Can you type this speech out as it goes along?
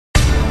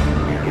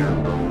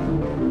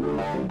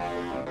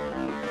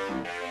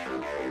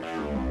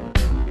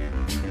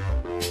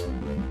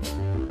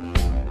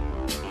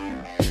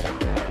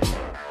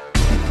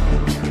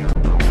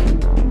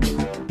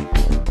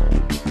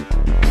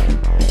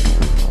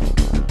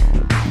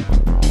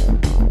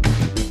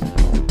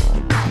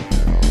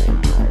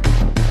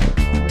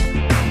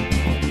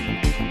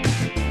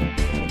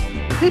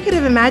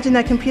have imagined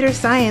that computer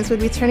science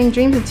would be turning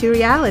dreams into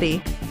reality?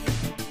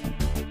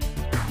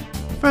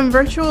 From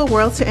virtual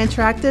worlds to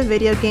interactive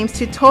video games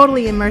to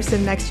totally immersive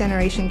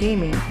next-generation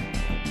gaming.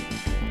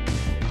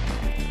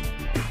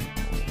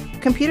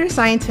 Computer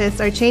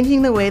scientists are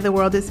changing the way the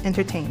world is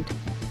entertained.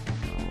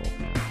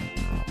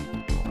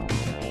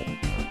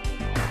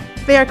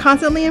 They are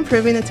constantly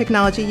improving the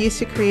technology used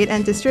to create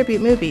and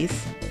distribute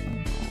movies.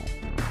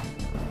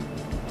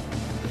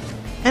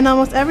 And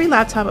almost every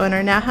laptop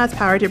owner now has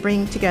power to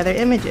bring together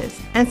images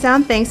and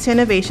sound thanks to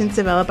innovations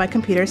developed by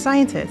computer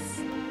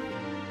scientists.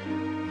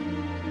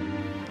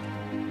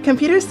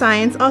 Computer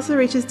science also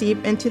reaches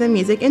deep into the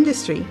music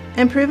industry,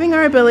 improving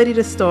our ability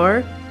to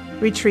store,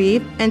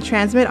 retrieve, and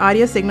transmit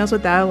audio signals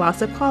without a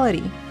loss of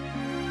quality.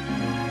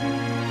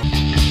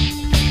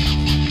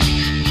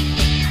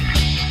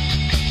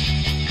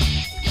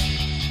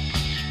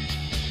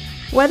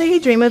 Whether you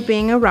dream of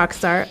being a rock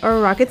star or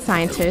a rocket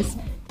scientist,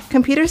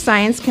 computer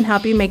science can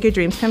help you make your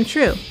dreams come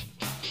true.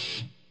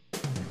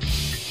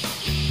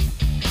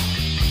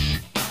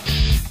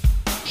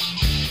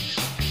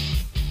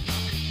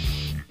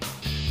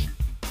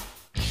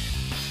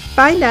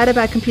 Find out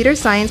about computer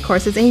science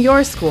courses in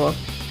your school.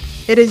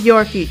 It is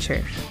your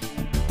future.